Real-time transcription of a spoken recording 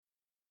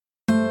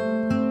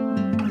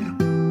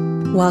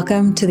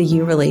Welcome to the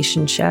You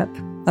Relationship,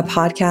 a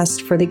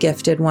podcast for the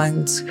gifted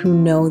ones who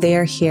know they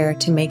are here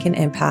to make an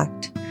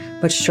impact,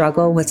 but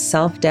struggle with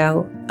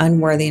self-doubt,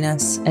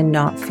 unworthiness, and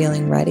not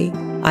feeling ready.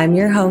 I'm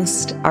your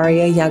host,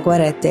 Aria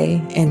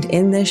Yaguarete, and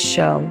in this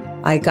show,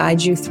 I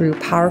guide you through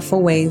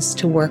powerful ways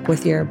to work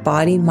with your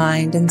body,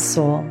 mind, and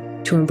soul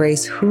to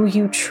embrace who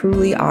you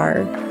truly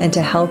are and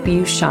to help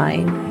you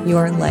shine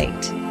your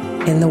light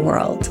in the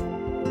world.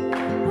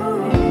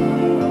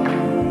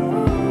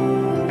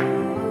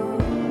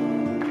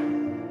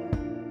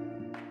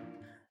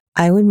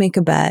 I would make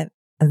a bet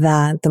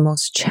that the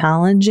most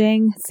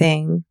challenging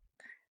thing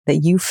that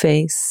you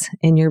face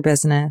in your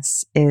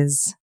business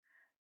is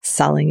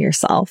selling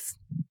yourself.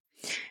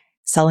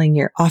 Selling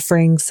your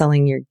offerings,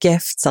 selling your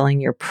gifts, selling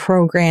your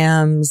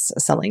programs,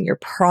 selling your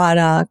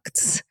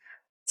products,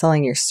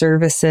 selling your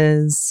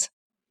services.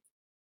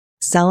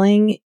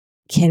 Selling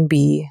can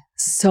be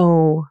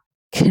so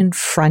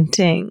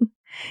confronting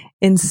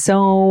in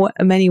so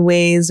many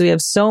ways. We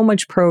have so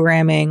much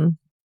programming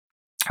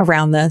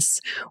around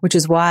this, which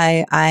is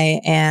why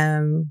I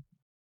am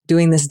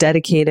doing this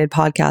dedicated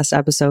podcast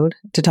episode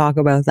to talk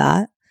about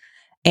that.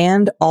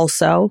 And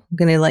also, I'm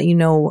going to let you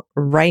know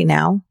right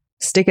now,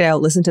 stick it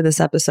out, listen to this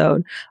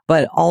episode,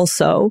 but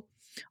also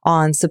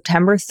on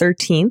September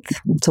 13th,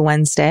 it's a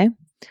Wednesday,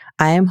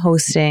 I am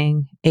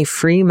hosting a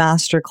free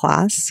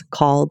masterclass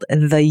called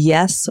The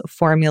Yes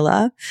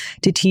Formula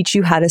to teach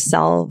you how to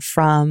sell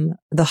from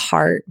the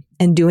heart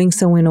and doing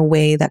so in a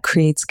way that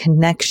creates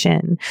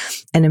connection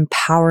and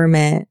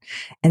empowerment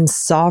and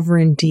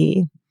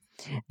sovereignty,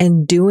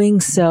 and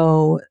doing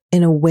so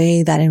in a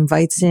way that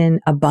invites in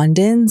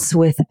abundance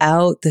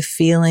without the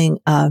feeling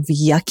of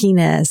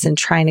yuckiness and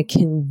trying to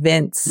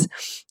convince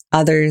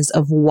others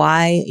of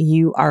why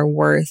you are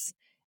worth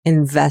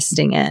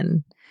investing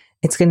in.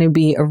 It's going to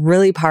be a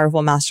really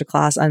powerful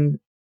masterclass. I'm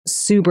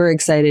super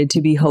excited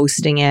to be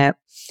hosting it.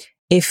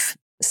 If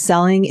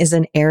selling is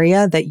an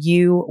area that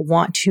you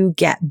want to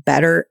get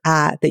better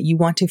at, that you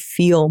want to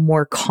feel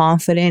more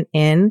confident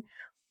in,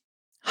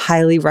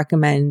 highly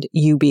recommend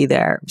you be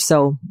there.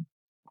 So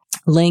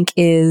link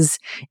is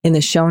in the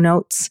show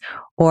notes,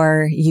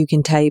 or you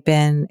can type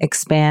in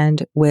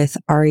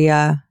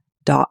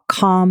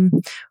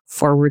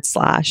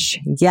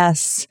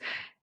expandwitharia.com/yes,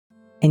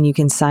 and you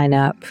can sign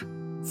up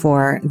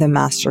for the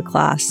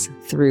masterclass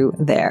through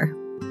there.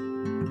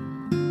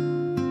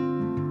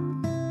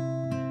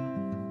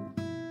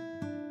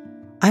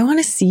 I want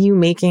to see you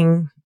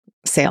making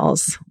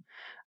sales.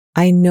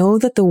 I know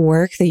that the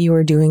work that you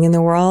are doing in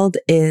the world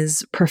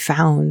is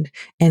profound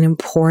and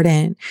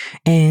important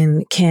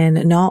and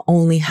can not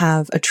only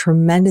have a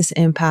tremendous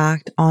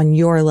impact on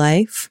your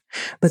life,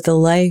 but the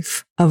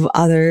life of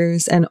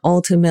others and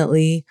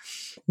ultimately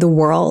the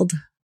world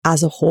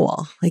as a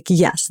whole. Like,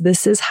 yes,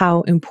 this is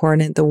how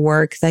important the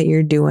work that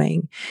you're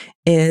doing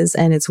is.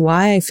 And it's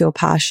why I feel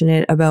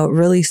passionate about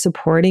really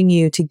supporting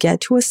you to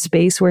get to a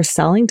space where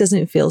selling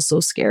doesn't feel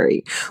so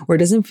scary, or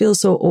doesn't feel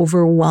so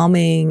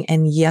overwhelming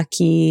and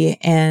yucky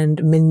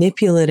and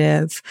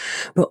manipulative,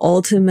 but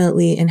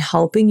ultimately in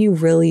helping you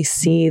really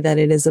see that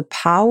it is a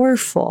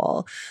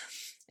powerful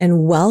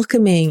and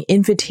welcoming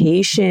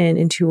invitation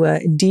into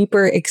a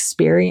deeper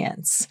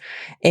experience,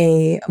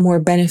 a more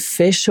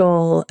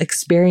beneficial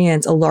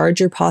experience, a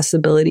larger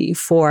possibility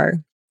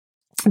for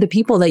the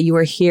people that you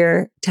are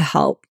here to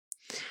help.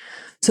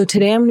 So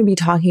today I'm going to be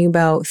talking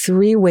about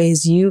 3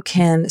 ways you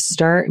can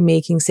start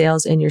making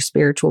sales in your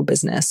spiritual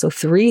business. So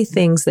 3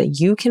 things that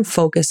you can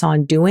focus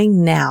on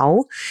doing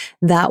now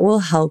that will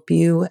help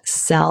you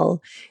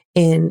sell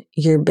in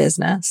your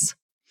business.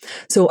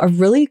 So a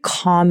really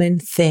common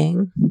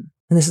thing,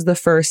 and this is the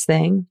first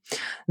thing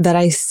that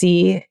I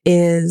see,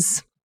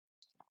 is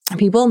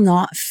people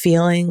not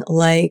feeling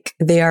like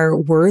they are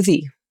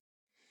worthy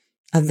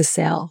of the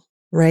sale,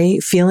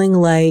 right? Feeling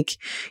like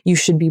you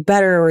should be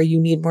better, or you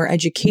need more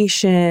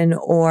education,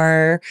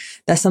 or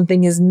that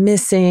something is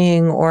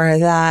missing, or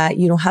that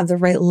you don't have the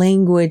right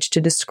language to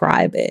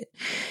describe it.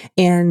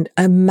 And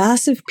a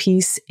massive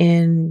piece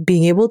in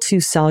being able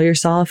to sell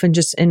yourself and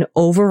just in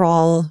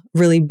overall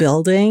really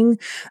building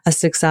a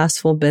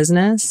successful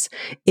business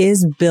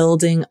is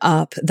building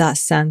up that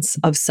sense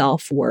of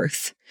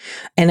self-worth.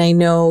 And I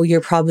know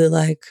you're probably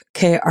like,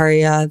 okay,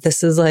 Aria,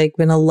 this has like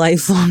been a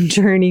lifelong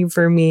journey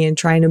for me and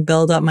trying to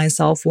build up my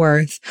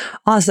self-worth.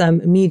 Awesome.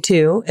 Me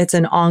too. It's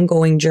an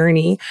ongoing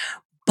journey,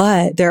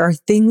 but there are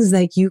things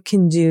that you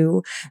can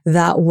do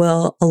that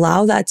will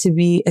allow that to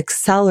be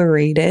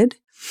accelerated,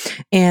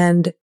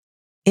 and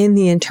in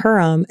the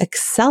interim,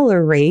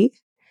 accelerate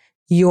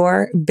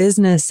your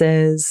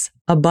business's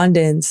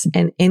abundance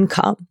and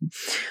income.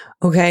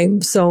 Okay.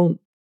 So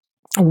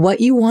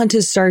what you want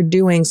to start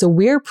doing. So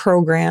we're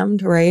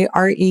programmed, right?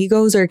 Our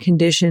egos are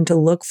conditioned to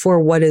look for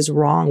what is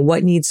wrong,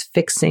 what needs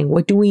fixing,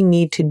 what do we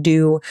need to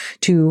do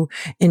to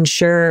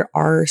ensure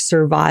our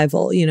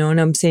survival,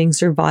 and I'm saying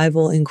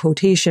survival in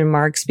quotation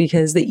marks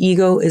because the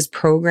ego is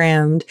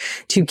programmed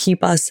to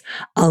keep us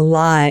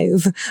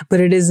alive, but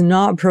it is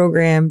not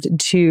programmed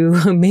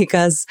to make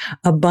us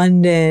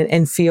abundant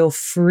and feel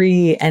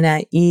free and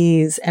at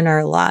ease in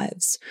our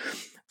lives.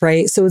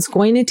 Right? So it's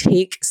going to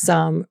take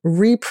some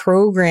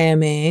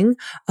reprogramming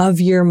of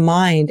your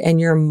mind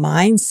and your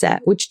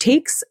mindset, which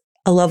takes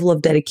a level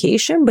of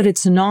dedication, but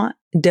it's not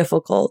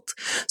difficult.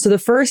 So the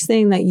first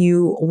thing that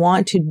you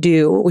want to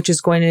do, which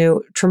is going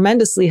to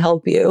tremendously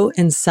help you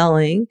in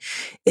selling,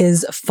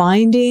 is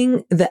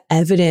finding the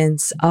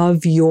evidence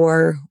of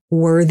your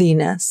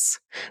worthiness,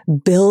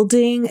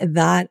 building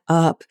that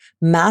up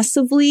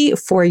massively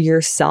for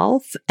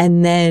yourself,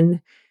 and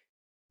then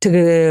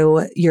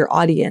to your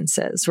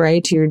audiences,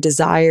 right? To your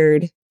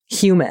desired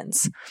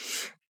humans.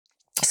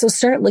 So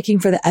start looking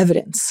for the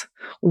evidence.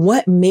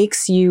 What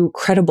makes you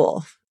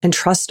credible and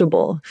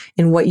trustable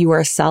in what you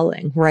are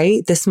selling,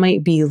 right? This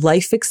might be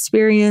life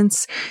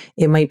experience.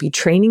 It might be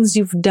trainings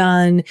you've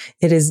done.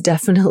 It is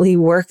definitely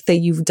work that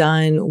you've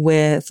done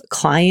with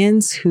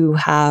clients who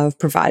have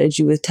provided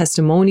you with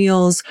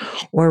testimonials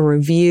or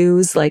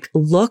reviews. Like,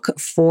 look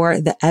for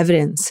the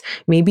evidence.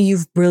 Maybe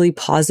you've really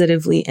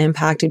positively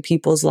impacted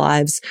people's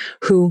lives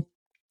who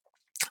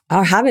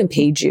haven't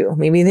paid you.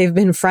 Maybe they've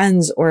been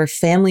friends or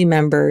family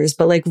members,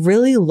 but like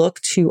really look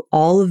to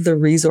all of the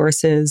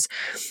resources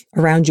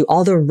around you,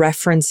 all the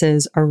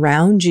references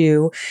around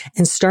you,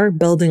 and start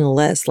building a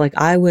list. Like,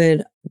 I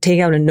would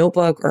take out a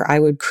notebook, or I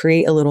would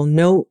create a little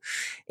note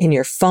in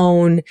your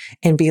phone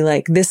and be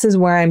like, this is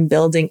where I'm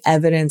building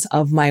evidence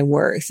of my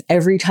worth.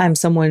 Every time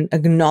someone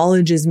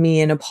acknowledges me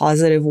in a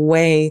positive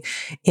way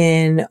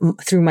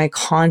through my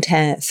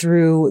content,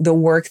 through the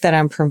work that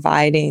I'm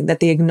providing,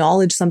 that they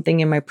acknowledge something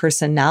in my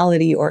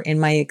personality or in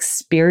my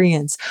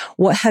experience.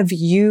 What have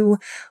you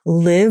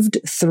lived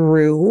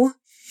through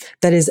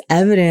that is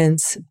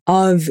evidence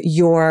of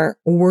your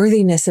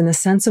worthiness in the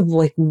sense of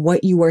like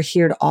what you are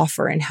here to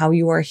offer and how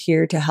you are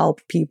here to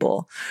help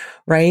people,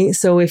 right?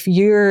 So if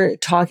you're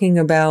talking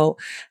about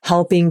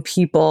helping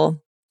people,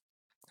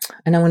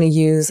 and I want to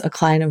use a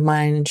client of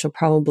mine, and she'll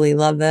probably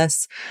love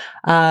this,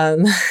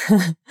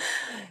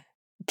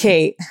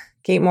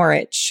 Kate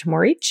Morich,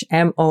 Moricz,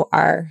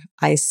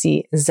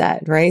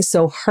 right?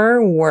 So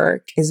her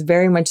work is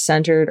very much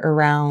centered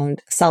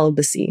around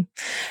celibacy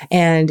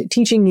and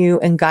teaching you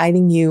and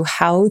guiding you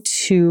how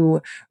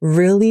to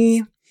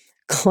really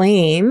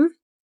claim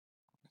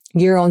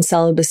your own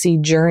celibacy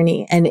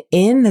journey. And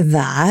in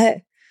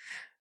that,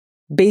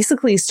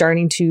 basically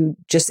starting to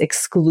just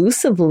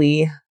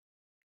exclusively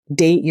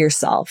date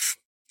yourself.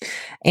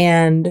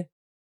 And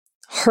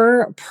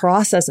her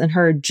process and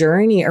her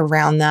journey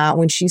around that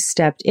when she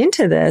stepped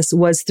into this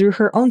was through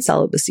her own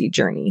celibacy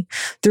journey,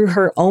 through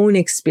her own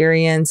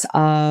experience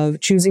of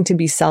choosing to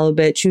be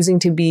celibate, choosing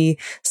to be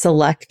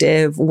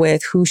selective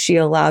with who she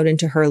allowed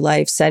into her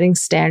life, setting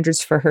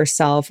standards for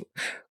herself,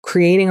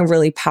 creating a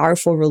really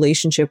powerful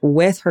relationship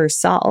with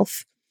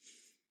herself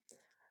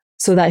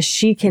so that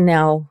she can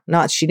now,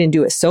 she didn't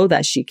do it so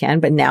that she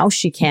can, but now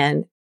she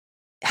can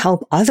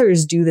help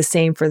others do the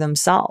same for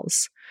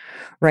themselves.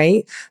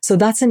 Right? So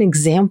that's an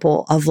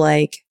example of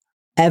like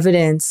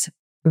evidence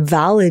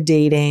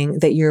validating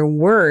that you're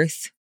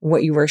worth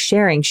what you were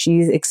sharing.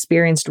 She's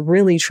experienced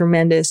really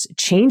tremendous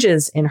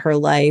changes in her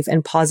life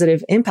and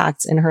positive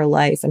impacts in her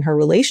life, and her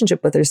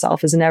relationship with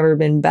herself has never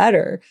been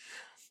better.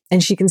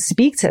 And she can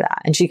speak to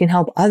that, and she can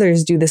help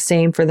others do the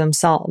same for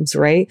themselves,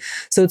 right?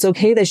 So it's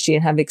okay that she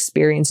didn't have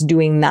experience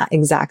doing that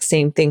exact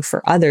same thing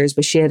for others,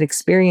 but she had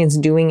experience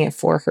doing it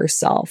for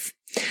herself.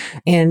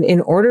 And in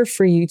order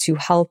for you to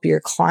help your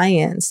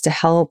clients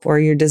or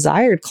your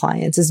desired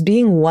clients is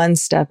being one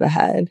step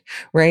ahead,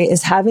 right?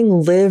 Is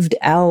having lived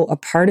out a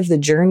part of the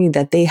journey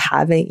that they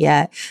haven't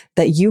yet,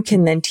 that you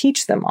can then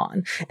teach them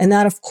on. And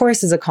that, of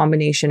course, is a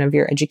combination of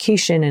your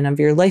education and of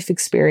your life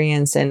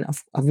experience and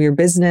of your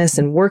business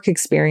and work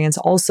experience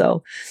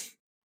also.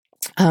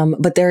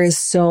 But there is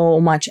so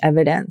much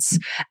evidence.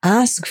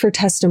 Ask for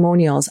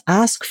testimonials.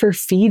 Ask for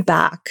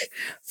feedback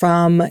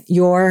from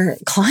your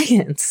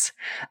clients.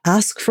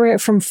 Ask for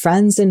it from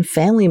friends and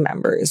family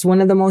members. One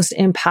of the most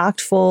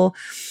impactful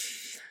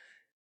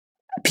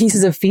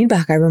pieces of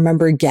feedback I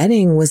remember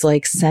getting was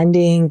like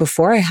sending,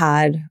 before I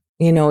had,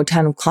 a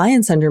ton of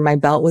clients under my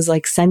belt, was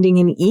like sending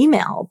an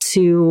email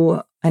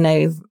to,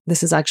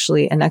 this is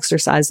actually an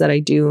exercise that I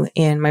do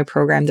in my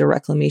program, The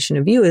Reclamation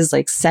of You, is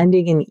like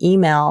sending an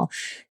email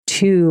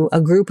to a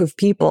group of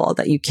people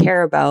that you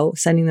care about,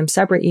 sending them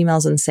separate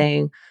emails and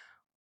saying,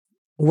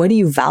 what do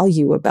you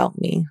value about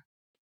me?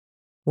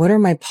 What are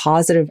my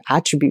positive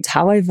attributes?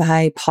 How have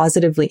I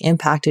positively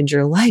impacted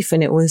your life?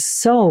 And it was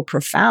so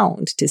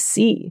profound to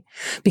see,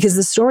 because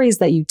the stories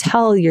that you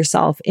tell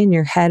yourself in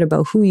your head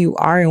about who you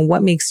are and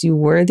what makes you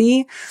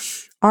worthy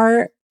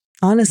are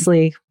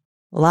honestly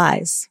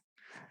lies.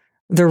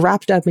 They're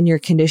wrapped up in your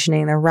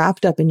conditioning. They're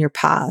wrapped up in your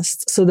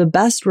past. So the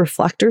best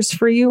reflectors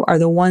for you are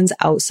the ones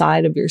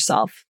outside of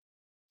yourself.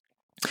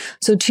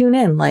 So tune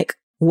in, like,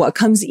 what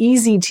comes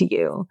easy to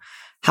you?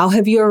 How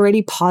have you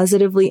already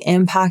positively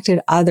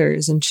impacted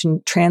others and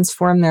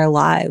transformed their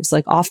lives?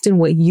 Like, often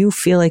what you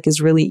feel like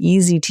is really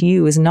easy to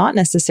you is not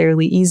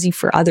necessarily easy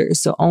for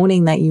others. So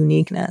owning that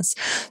uniqueness.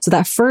 So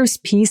that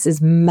first piece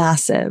is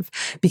massive,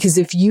 because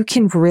if you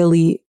can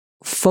really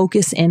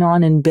focus in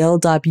on and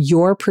build up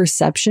your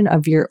perception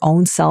of your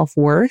own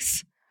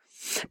self-worth,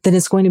 then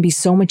it's going to be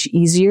so much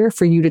easier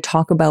for you to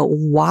talk about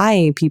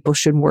why people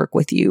should work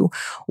with you,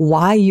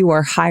 why you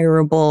are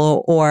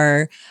hireable,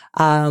 or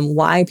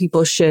why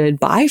people should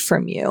buy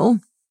from you,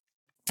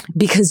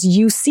 because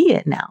you see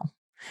it now.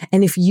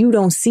 And if you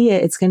don't see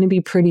it, it's going to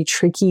be pretty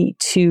tricky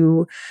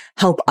to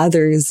help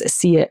others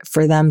see it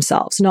for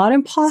themselves. Not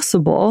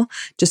impossible,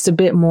 just a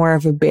bit more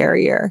of a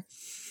barrier.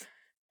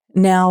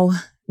 Now,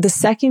 the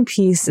second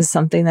piece is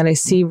something that I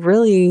see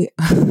really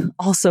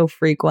also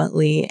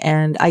frequently,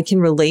 and I can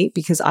relate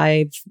because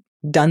I've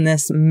done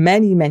this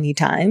many, many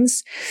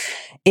times,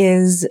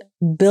 is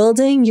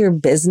building your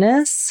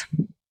business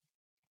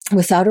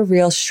without a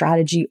real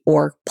strategy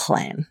or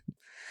plan.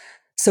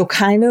 So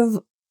kind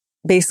of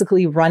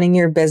basically running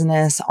your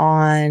business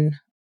on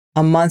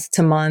a month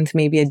to month,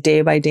 maybe a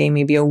day by day,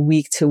 maybe a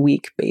week to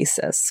week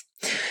basis.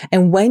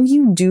 And when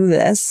you do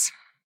this,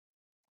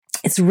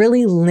 it's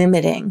really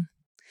limiting,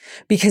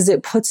 because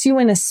it puts you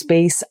in a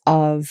space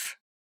of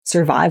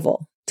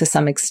survival to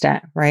some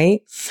extent,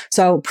 right?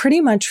 So pretty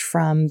much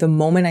from the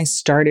moment I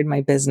started my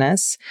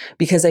business,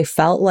 because I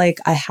felt like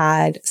I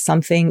had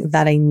something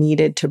that I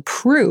needed to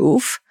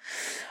prove,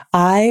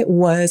 I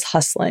was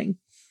hustling.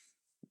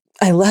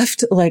 I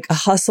left like a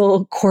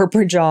hustle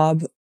corporate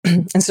job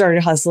and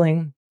started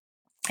hustling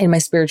in my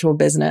spiritual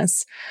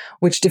business,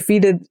 which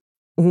defeated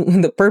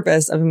the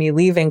purpose of me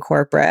leaving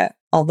corporate.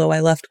 Although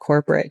I left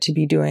corporate to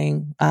be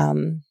doing,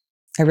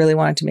 I really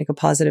wanted to make a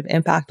positive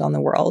impact on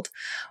the world,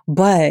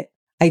 but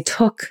I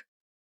took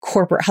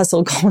corporate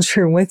hustle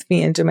culture with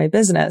me into my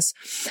business.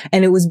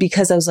 And it was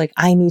because I was like,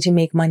 I need to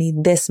make money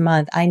this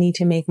month. I need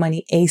to make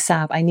money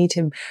ASAP. I need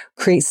to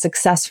create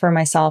success for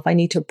myself. I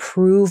need to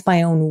prove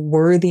my own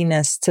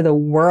worthiness to the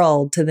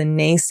world, to the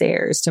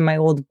naysayers, to my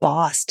old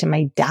boss, to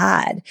my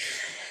dad.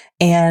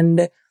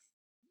 And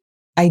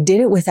I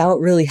did it without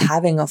really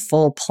having a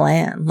full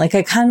plan. Like,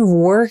 I kind of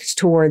worked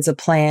towards a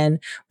plan,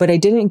 but I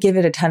didn't give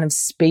it a ton of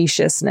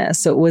spaciousness.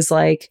 So it was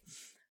like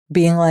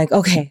being like,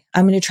 okay,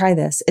 I'm going to try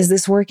this. Is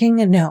this working?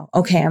 And no.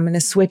 Okay, I'm going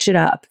to switch it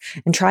up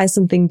and try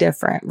something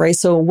different, right?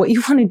 So what you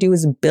want to do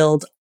is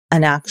build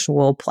an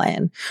actual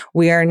plan.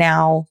 We are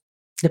now,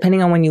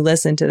 depending on when you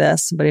listen to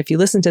this, but if you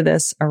listen to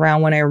this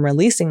around when I'm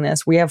releasing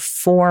this, we have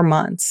 4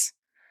 months,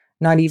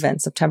 not even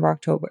September,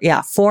 October.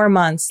 Yeah, 4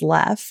 months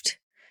left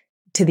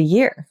to the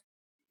year.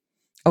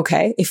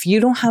 Okay. If you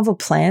don't have a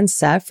plan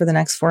set for the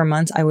next 4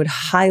 months, I would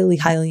highly,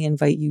 highly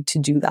invite you to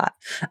do that.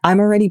 I'm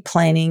already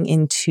planning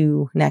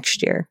into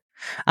next year.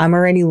 I'm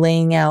already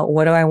laying out,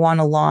 what do I want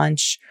to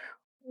launch?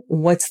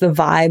 What's the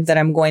vibe that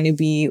I'm going to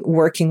be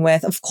working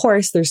with? Of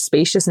course, there's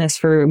spaciousness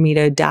for me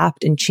to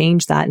adapt and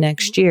change that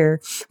next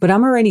year, but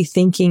I'm already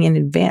thinking in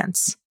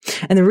advance.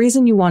 And the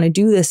reason you want to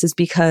do this is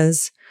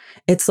because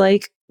it's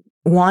like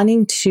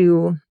wanting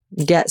to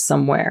get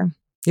somewhere.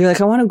 You're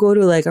like, I want to go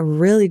to like a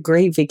really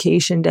great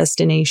vacation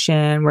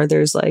destination where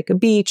there's like a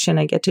beach and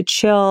I get to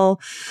chill,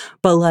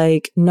 but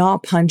like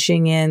not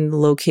punching in the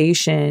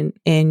location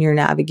in your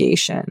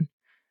navigation.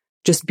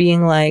 Just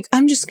being like,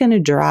 I'm just going to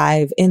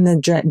drive in the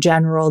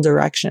general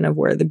direction of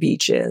where the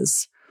beach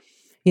is,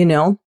 you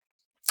know?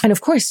 And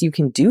of course you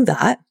can do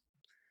that,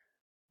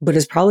 but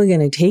it's probably going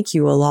to take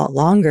you a lot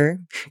longer.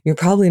 You're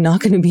probably not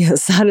going to be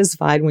as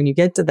satisfied when you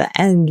get to the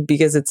end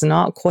because it's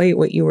not quite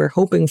what you were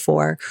hoping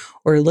for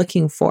or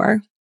looking for.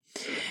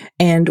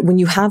 And when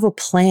you have a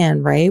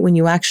plan, right? When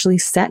you actually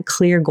set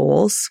clear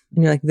goals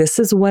and you're like, this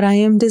is what I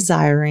am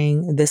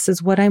desiring. This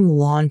is what I'm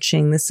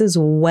launching. This is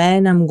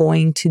when I'm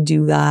going to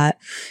do that.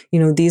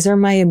 You know, these are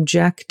my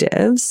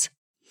objectives.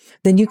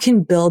 Then you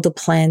can build a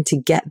plan to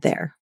get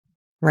there,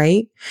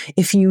 right?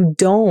 If you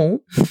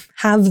don't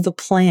have the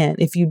plan,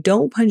 if you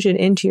don't punch it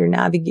into your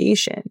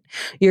navigation,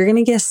 you're going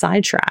to get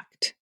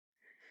sidetracked.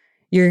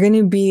 You're going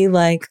to be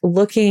like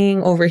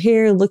looking over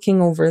here,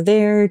 looking over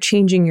there,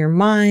 changing your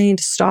mind,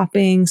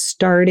 stopping,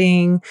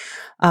 starting.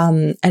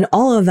 And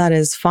all of that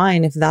is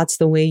fine if that's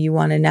the way you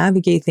want to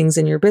navigate things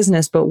in your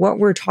business. But what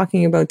we're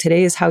talking about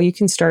today is how you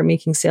can start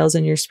making sales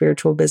in your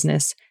spiritual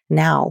business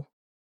now.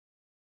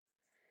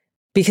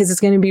 Because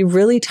it's going to be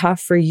really tough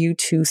for you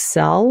to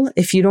sell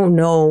if you don't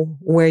know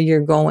where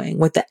you're going,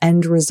 what the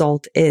end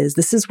result is.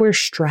 This is where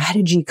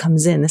strategy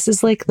comes in. This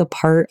is like the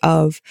part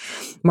of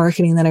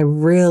marketing that I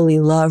really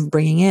love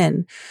bringing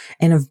in,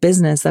 and of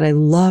business that I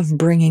love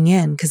bringing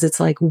in, because it's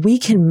like, we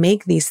can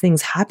make these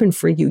things happen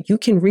for you. You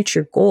can reach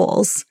your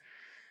goals,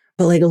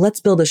 But like, let's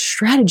build a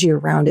strategy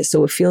around it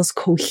so it feels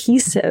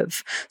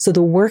cohesive. So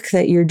the work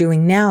that you're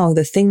doing now,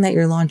 the thing that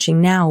you're launching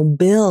now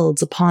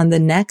builds upon the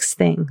next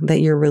thing that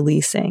you're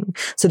releasing.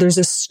 So there's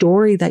a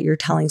story that you're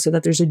telling, so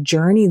that there's a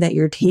journey that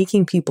you're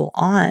taking people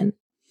on.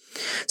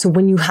 So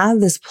when you have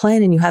this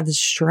plan and you have this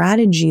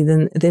strategy,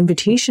 then the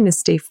invitation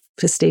is to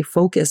stay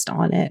focused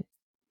on it.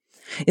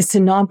 Is to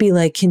not be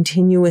like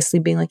continuously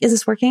being like, is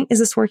this working? Is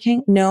this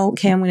working? No.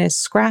 Okay, I'm going to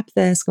scrap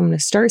this. I'm going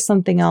to start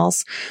something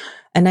else.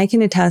 And I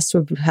can attest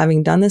to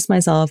having done this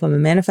myself. I'm a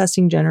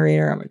manifesting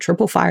generator. I'm a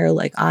triple fire.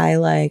 Like I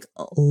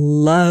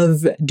love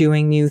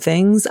doing new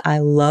things. I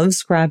love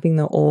scrapping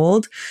the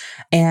old.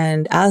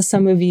 And as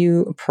some of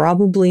you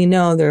probably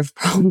know, there have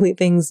probably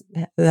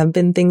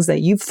been things that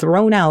you've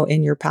thrown out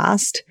in your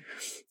past,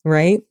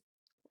 right?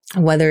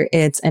 Whether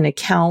it's an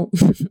account,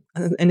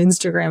 an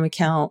Instagram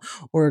account,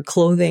 or a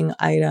clothing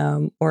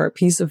item, or a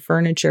piece of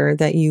furniture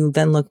that you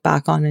then look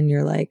back on and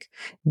you're like,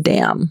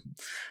 damn,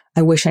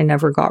 I wish I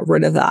never got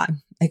rid of that.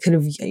 I could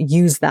have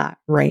used that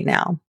right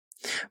now.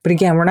 But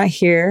again, we're not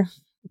here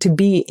to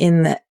be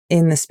in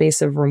the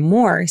space of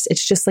remorse.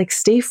 It's just like,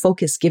 stay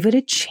focused, give it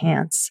a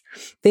chance.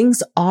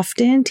 Things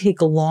often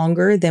take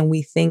longer than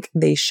we think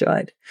they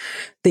should.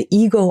 The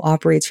ego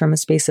operates from a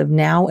space of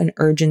now and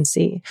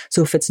urgency.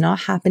 So if it's not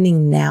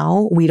happening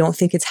now, we don't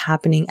think it's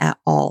happening at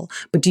all.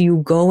 But do you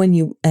go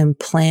and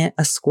plant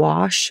a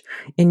squash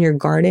in your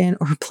garden,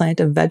 or plant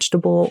a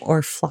vegetable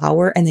or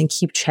flower and then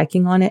keep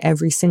checking on it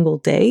every single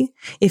day?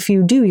 If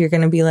you do, you're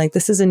going to be like,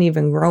 this isn't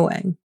even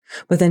growing.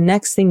 But the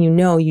next thing you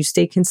know, you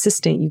stay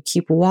consistent, you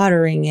keep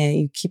watering it,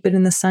 you keep it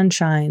in the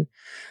sunshine.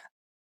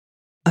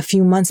 A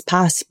few months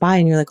pass by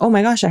and you're like, oh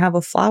my gosh, I have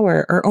a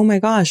flower, or oh my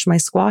gosh, my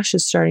squash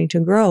is starting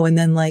to grow. And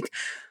then like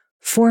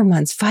 4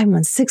 months, 5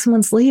 months, 6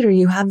 months later,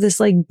 you have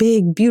this like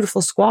big,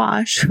 beautiful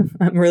squash.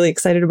 I'm really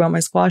excited about my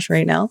squash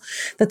right now,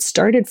 that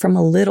started from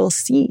a little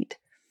seed.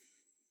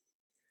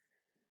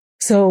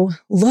 So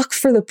look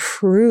for the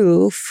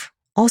proof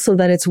also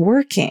that it's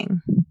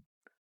working,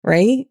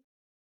 right?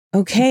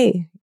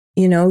 Okay.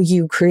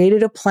 You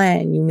created a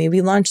plan, you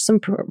maybe launched some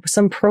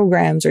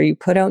programs, or you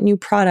put out new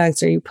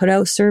products, or you put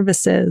out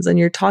services, and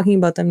you're talking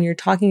about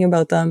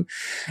them,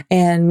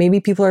 and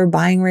maybe people are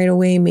buying right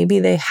away. Maybe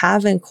they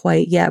haven't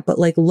quite yet, but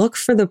like, look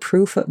for the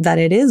proof that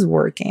it is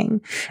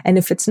working. And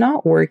if it's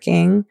not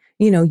working,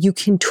 you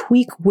can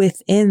tweak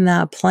within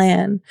that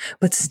plan,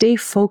 but stay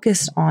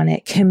focused on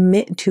it,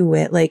 commit to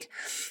it, like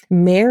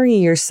marry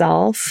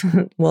yourself.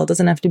 Well, it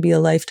doesn't have to be a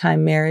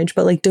lifetime marriage,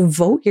 but like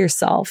devote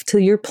yourself to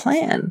your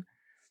plan.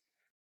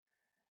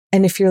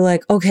 And if you're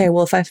like, okay,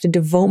 well, if I have to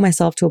devote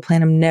myself to a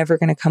plan, I'm never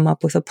going to come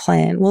up with a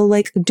plan. Well,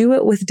 like, do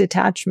it with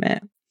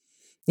detachment.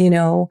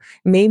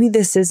 Maybe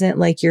this isn't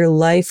like your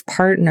life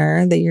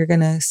partner that you're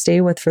going to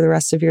stay with for the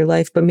rest of your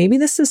life, but maybe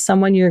this is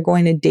someone you're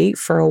going to date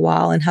for a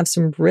while and have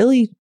some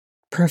really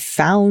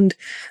profound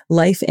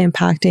life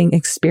impacting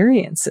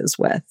experiences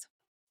with.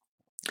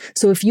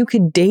 So if you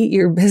could date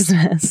your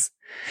business,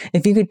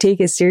 if you could take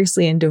it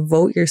seriously and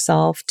devote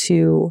yourself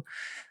to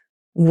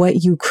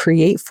what you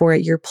create for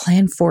it, your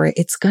plan for it,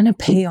 it's going to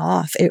pay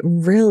off. It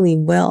really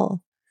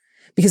will.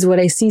 Because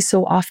what I see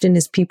so often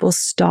is people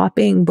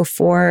stopping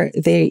before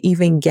they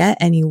even get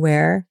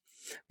anywhere,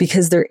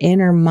 because their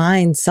inner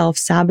mind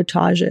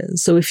self-sabotages.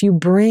 So if you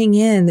bring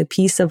in the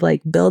piece of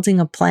like building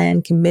a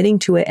plan, committing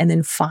to it, and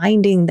then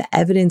finding the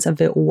evidence of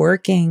it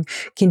working,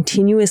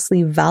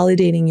 continuously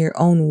validating your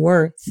own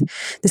worth,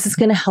 this is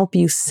going to help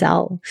you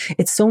sell.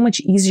 It's so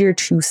much easier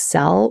to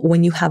sell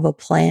when you have a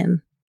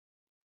plan.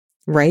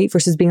 Right?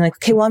 Versus being like,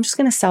 okay, well, I'm just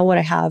going to sell what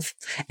I have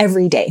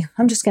every day.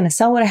 I'm just going to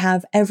sell what I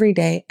have every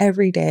day,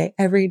 every day,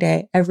 every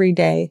day, every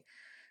day.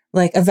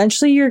 Like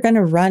eventually you're going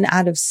to run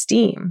out of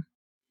steam.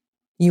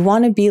 You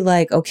want to be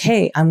like,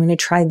 okay, I'm going to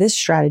try this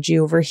strategy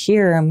over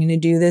here. I'm going to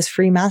do this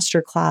free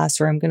masterclass,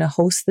 or I'm going to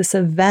host this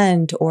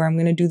event, or I'm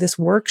going to do this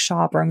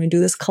workshop, or I'm going to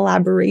do this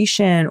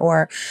collaboration,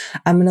 or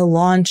I'm going to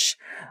launch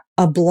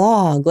a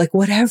blog, like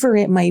whatever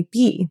it might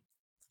be.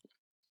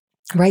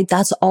 Right?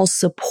 That's all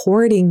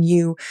supporting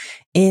you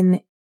in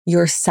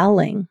your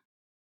selling.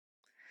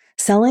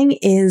 Selling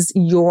is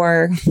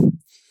your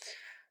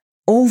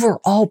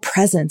overall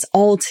presence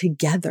all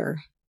together,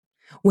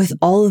 with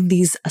all of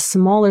these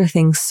smaller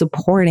things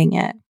supporting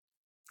it.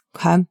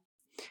 Okay.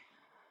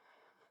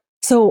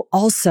 So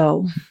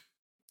also,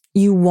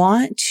 you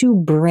want to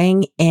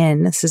bring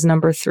in, this is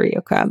number 3.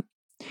 Okay.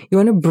 You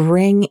want to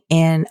bring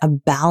in a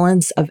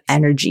balance of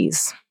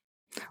energies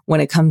when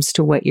it comes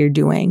to what you're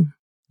doing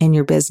in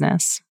your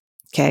business,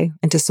 okay?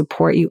 And to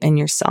support you in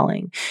your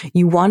selling.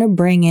 You want to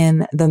bring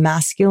in the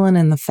masculine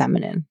and the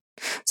feminine.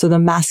 So the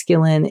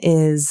masculine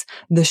is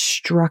the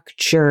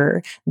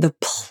structure, the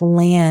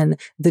plan,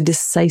 the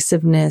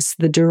decisiveness,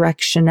 the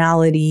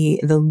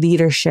directionality, the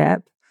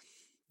leadership,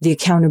 the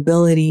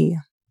accountability,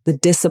 the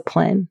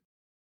discipline.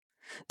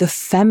 The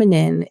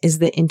feminine is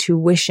the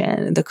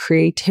intuition, the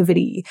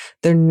creativity,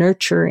 the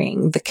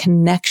nurturing, the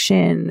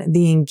connection,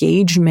 the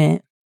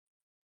engagement.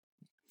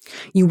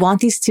 You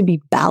want these to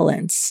be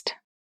balanced,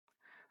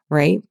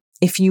 right?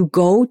 If you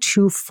go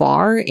too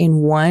far in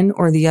one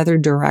or the other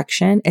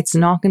direction, it's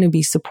not going to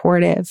be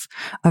supportive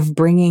of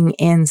bringing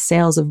in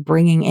sales, of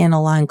bringing in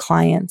aligned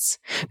clients.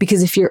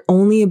 Because if you're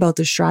only about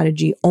the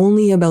strategy,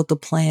 only about the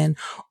plan,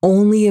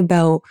 only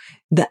about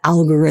the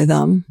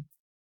algorithm,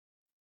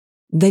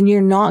 then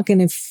you're not going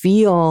to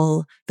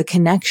feel the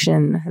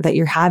connection that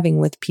you're having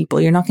with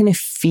people. You're not going to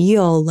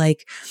feel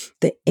like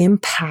the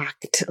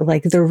impact,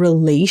 like the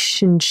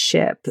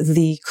relationship,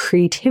 the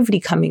creativity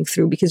coming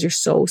through because you're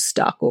so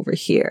stuck over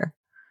here.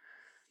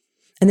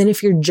 And then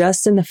if you're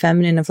just in the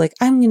feminine of like,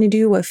 I'm going to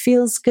do what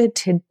feels good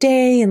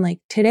today. And like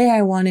today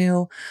I want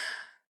to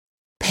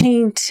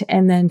paint.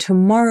 And then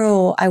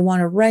tomorrow I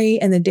want to write.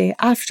 And the day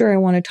after I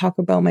want to talk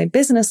about my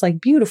business,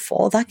 like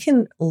beautiful, that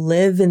can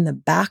live in the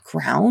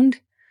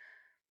background.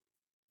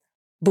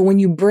 But when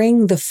you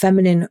bring the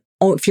feminine,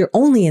 if you're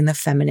only in the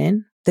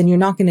feminine, then you're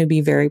not going to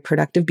be very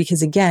productive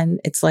because again,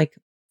 it's like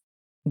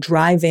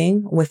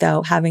driving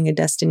without having a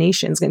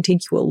destination. It's going to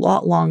take you a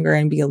lot longer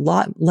and be a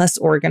lot less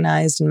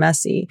organized and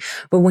messy.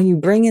 But when you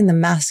bring in the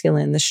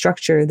masculine, the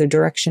structure, the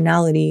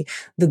directionality,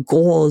 the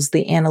goals,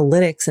 the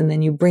analytics, and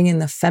then you bring in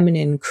the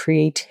feminine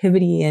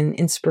creativity and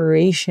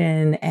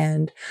inspiration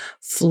and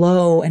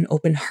flow and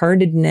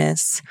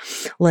open-heartedness,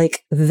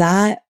 like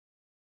that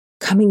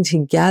coming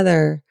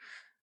together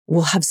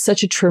will have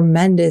such a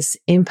tremendous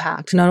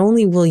impact. Not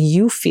only will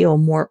you feel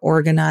more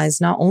organized,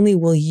 not only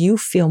will you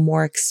feel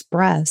more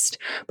expressed,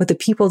 but the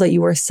people that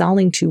you are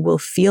selling to will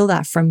feel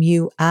that from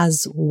you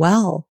as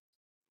well.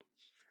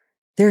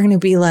 They're going to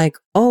be like,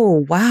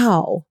 oh,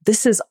 wow,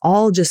 this is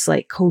all just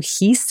like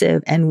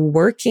cohesive and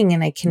working.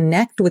 And I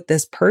connect with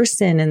this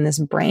person and this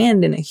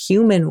brand in a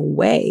human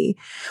way,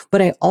 but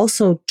I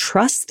also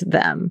trust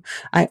them.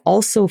 I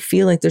also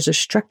feel like there's a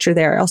structure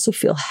there. I also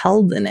feel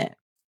held in it.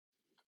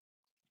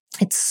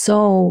 It's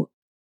so,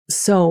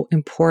 so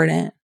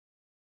important.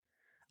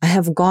 I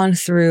have gone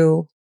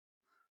through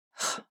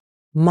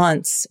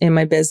months in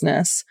my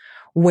business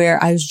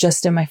where I was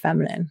just in my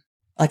feminine.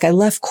 Like I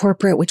left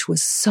corporate, which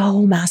was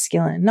so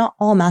masculine, not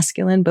all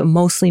masculine, but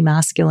mostly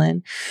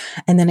masculine.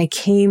 And then I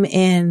came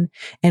in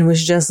and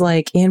was just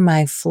like in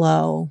my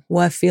flow,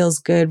 what feels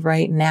good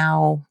right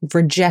now,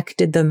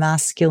 rejected the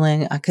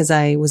masculine because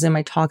I was in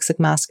my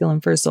toxic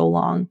masculine for so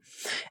long.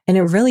 And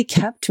it really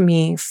kept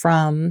me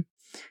from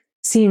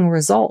seeing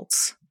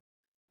results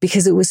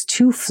because it was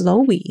too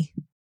flowy.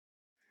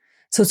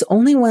 So it's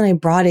only when I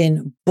brought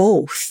in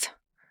both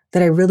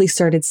that I really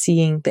started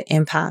seeing the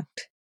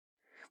impact.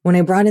 When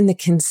I brought in the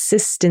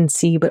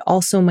consistency, but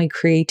also my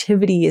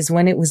creativity is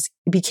when it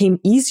became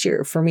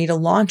easier for me to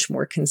launch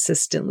more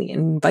consistently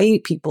and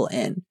invite people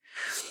in.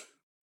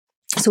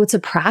 So it's a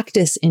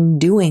practice in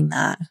doing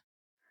that,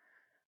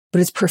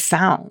 but it's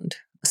profound.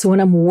 So when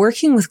I'm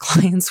working with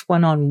clients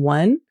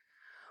one-on-one,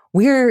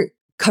 we're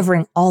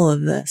covering all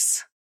of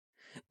this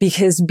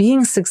because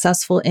being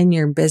successful in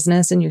your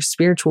business and your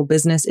spiritual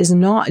business is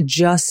not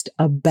just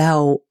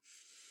about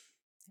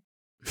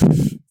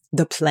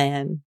the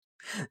plan,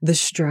 the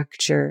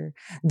structure,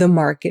 the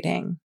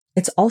marketing.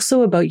 It's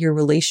also about your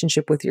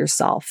relationship with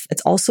yourself.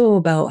 It's also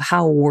about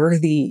how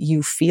worthy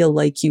you feel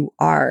like you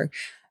are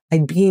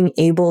and being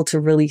able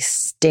to really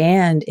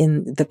stand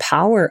in the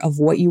power of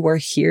what you are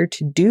here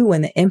to do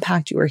and the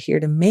impact you are here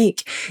to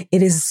make.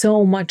 It is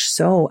so much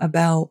so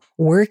about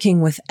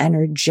working with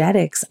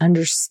energetics,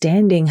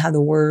 understanding how the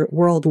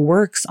world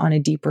works on a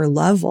deeper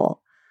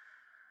level.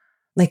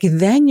 Like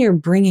then you're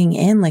bringing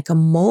in like a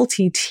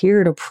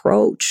multi-tiered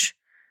approach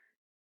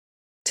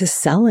to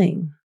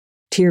selling,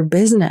 to your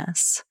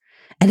business.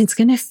 And it's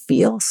going to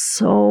feel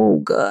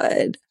so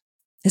good.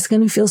 It's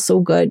going to feel so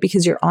good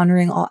because you're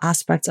honoring all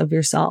aspects of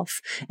yourself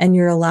and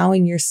you're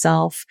allowing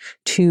yourself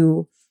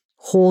to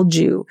hold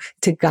you,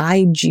 to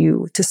guide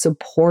you, to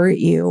support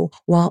you,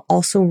 while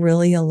also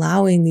really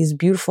allowing these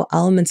beautiful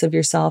elements of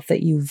yourself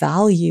that you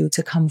value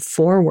to come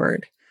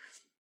forward.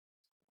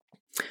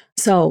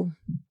 So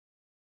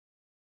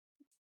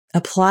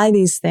apply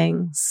these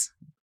things,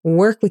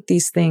 work with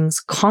these things,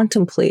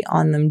 contemplate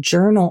on them,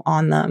 journal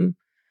on them.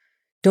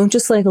 Don't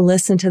just like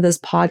listen to this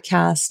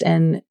podcast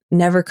and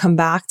never come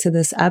back to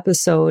this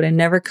episode and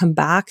never come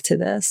back to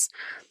this,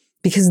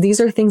 because these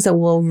are things that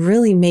will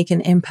really make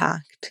an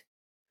impact.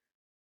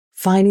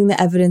 Finding the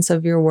evidence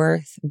of your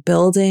worth,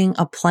 building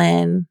a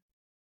plan,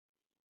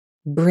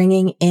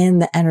 bringing in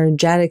the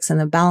energetics and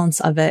the balance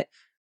of it.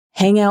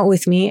 Hang out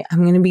with me.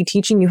 I'm going to be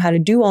teaching you how to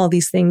do all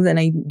these things, and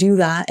I do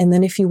that. And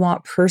then if you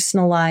want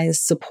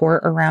personalized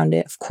support around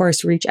it, of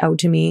course, reach out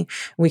to me.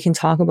 We can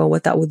talk about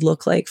what that would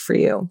look like for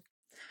you.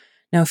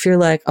 Now, if you're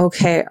like,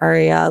 okay,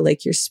 Aria,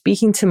 like you're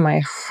speaking to my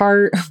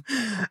heart,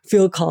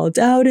 feel called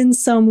out in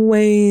some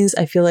ways.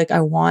 I feel like I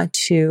want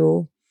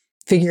to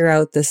figure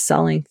out this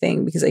selling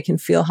thing because I can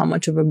feel how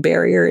much of a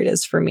barrier it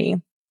is for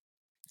me.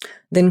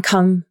 Then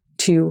come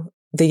to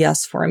the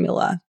Yes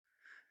Formula.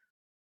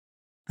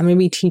 I'm going to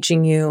be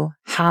teaching you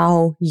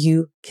how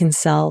you can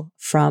sell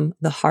from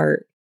the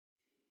heart,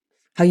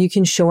 how you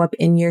can show up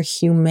in your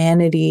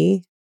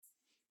humanity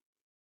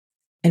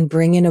and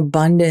bring in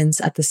abundance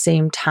at the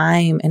same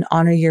time and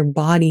honor your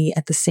body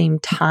at the same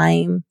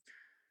time.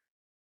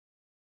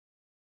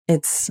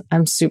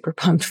 I'm super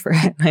pumped for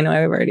it. I know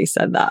I've already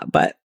said that,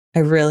 but I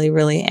really,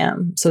 really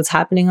am. So it's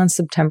happening on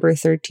September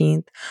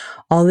 13th.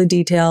 All the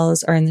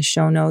details are in the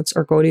show notes,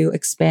 or go to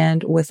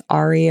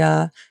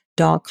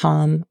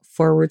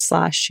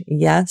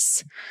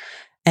expandwitharia.com/yes.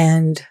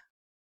 And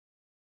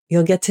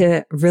you'll get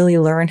to really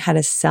learn how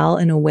to sell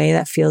in a way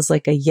that feels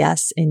like a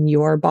yes in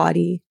your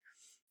body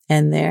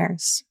and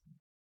theirs.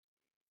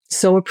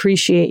 So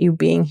appreciate you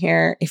being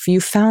here. If you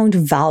found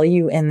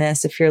value in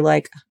this, if you're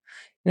like,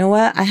 you know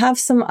what, I have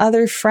some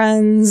other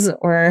friends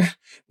or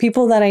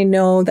people that I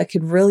know that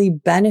could really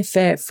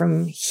benefit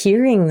from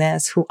hearing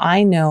this, who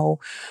I know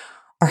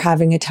are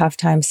having a tough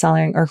time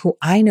selling, or who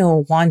I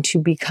know want to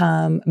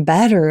become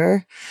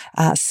better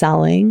at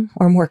selling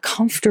or more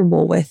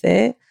comfortable with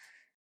it,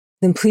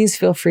 then please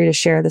feel free to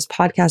share this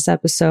podcast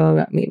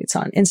episode. Maybe it's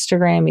on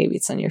Instagram, maybe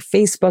it's on your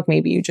Facebook,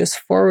 maybe you just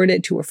forward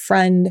it to a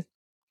friend.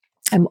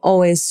 I'm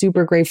always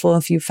super grateful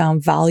if you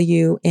found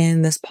value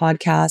in this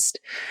podcast,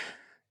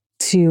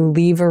 to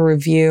leave a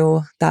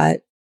review.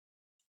 That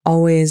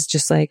always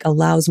just like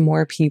allows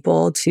more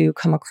people to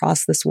come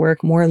across this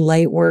work, more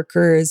light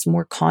workers,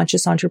 more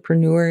conscious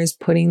entrepreneurs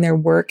putting their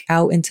work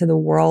out into the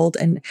world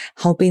and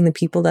helping the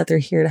people that they're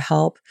here to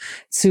help.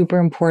 Super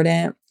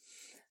important.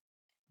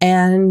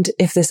 And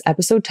if this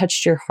episode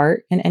touched your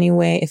heart in any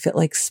way, if it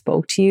like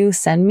spoke to you,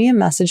 send me a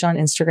message on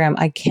Instagram.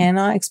 I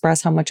cannot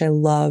express how much I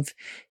love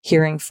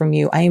hearing from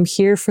you. I am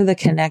here for the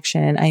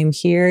connection. I am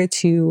here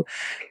to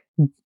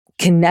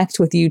connect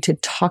with you, to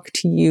talk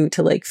to you,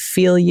 to like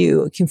feel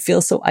you. It can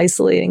feel so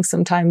isolating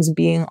sometimes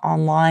being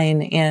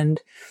online. And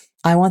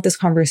I want this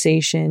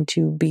conversation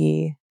to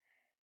be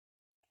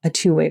a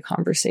two-way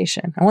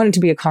conversation. I want it to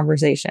be a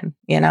conversation,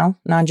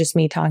 not just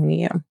me talking to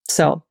you.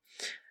 So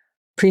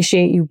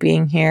appreciate you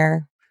being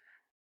here.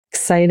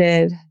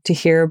 Excited to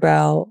hear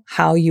about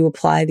how you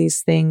apply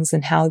these things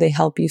and how they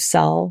help you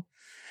sell.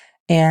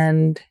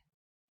 And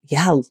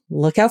yeah,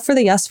 look out for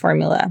the Yes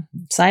Formula.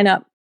 Sign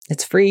up.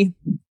 It's free.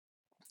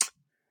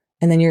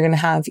 And then you're going to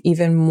have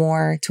even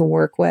more to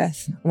work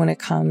with when it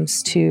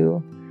comes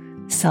to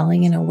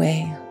selling in a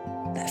way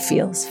that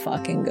feels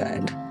fucking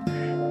good.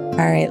 All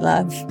right,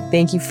 love.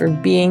 Thank you for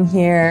being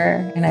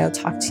here. And I will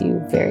talk to you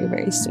very,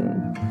 very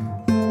soon.